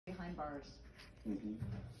9 bars.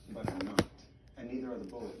 But I'm not. And neither are the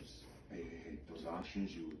Bulls. Hey, those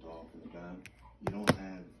options you were talking about, you don't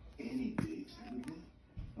have any bigs with me.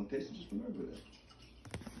 Okay, so just remember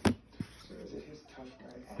that. So is it his tough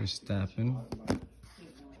guy? Verstappen. You have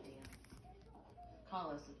no idea.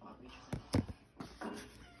 Call us if Bob reaches out.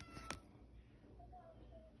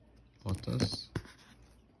 Bottas.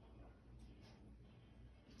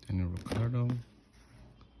 Daniel Ricciardo.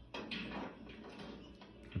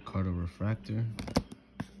 Ricciardo refractor.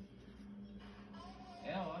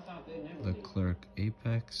 Leclerc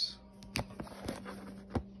Apex.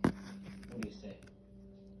 What do you say?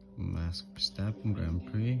 Max Verstappen Grand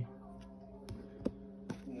Prix.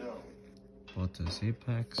 No. Bottas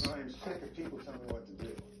Apex. I'm sick of people telling me what to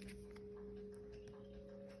do.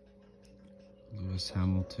 Lewis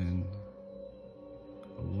Hamilton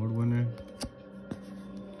award winner.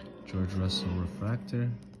 George Russell refractor.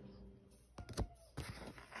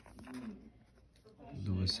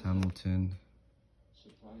 Lewis Hamilton.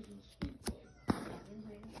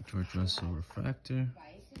 George Russell refractor.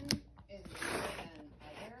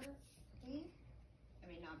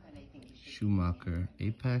 Schumacher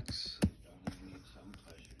Apex.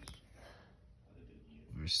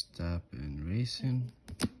 Verstappen Racing.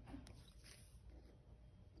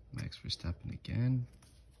 Max Verstappen again.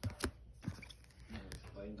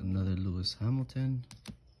 Another Lewis Hamilton.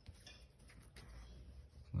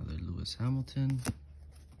 Another Lewis Hamilton.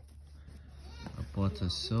 A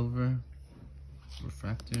Bottas Silver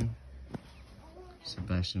refractor.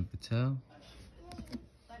 Sebastian Vettel.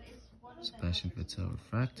 Sebastian Vettel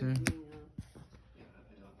refractor.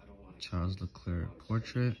 Charles Leclerc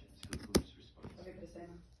portrait.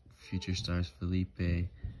 Future stars Felipe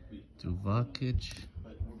Druvakic.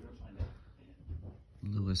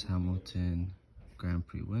 Lewis Hamilton Grand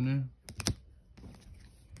Prix winner.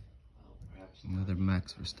 Another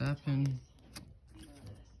Max Verstappen.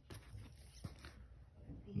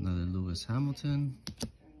 Another Lewis Hamilton.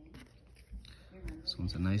 This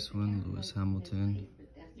one's a nice one, Lewis Hamilton.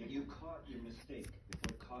 You caught your mistake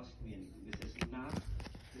before it cost me anything. This is not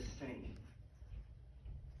the same.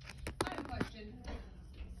 I have a question.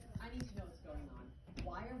 I need to know what's going on.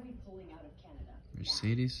 Why are we pulling out of Canada?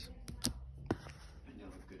 Mercedes. I know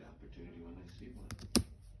a good opportunity when I see one.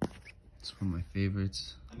 It's one of my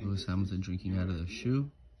favorites. Lewis Hamilton drinking out of the shoe.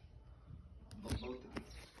 Both of you,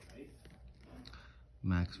 right?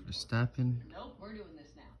 Max Verstappen, Nope, we're doing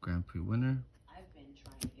this now. Grand Prix winner. I've been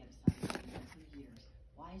trying to get a side for years.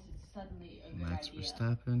 Why is it suddenly a good Max idea?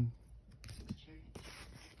 Verstappen,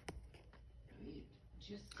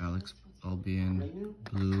 Just Alex what's Albion,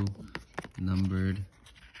 blue, numbered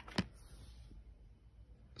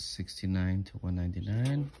 69 to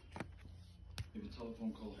 199. Give a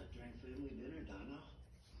telephone call. During family dinner, Donna.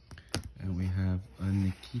 And we have a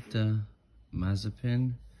Nikita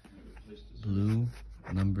Mazepin, blue,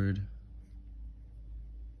 numbered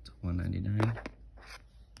to 199.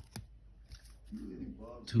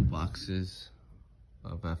 2 boxes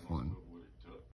of F1.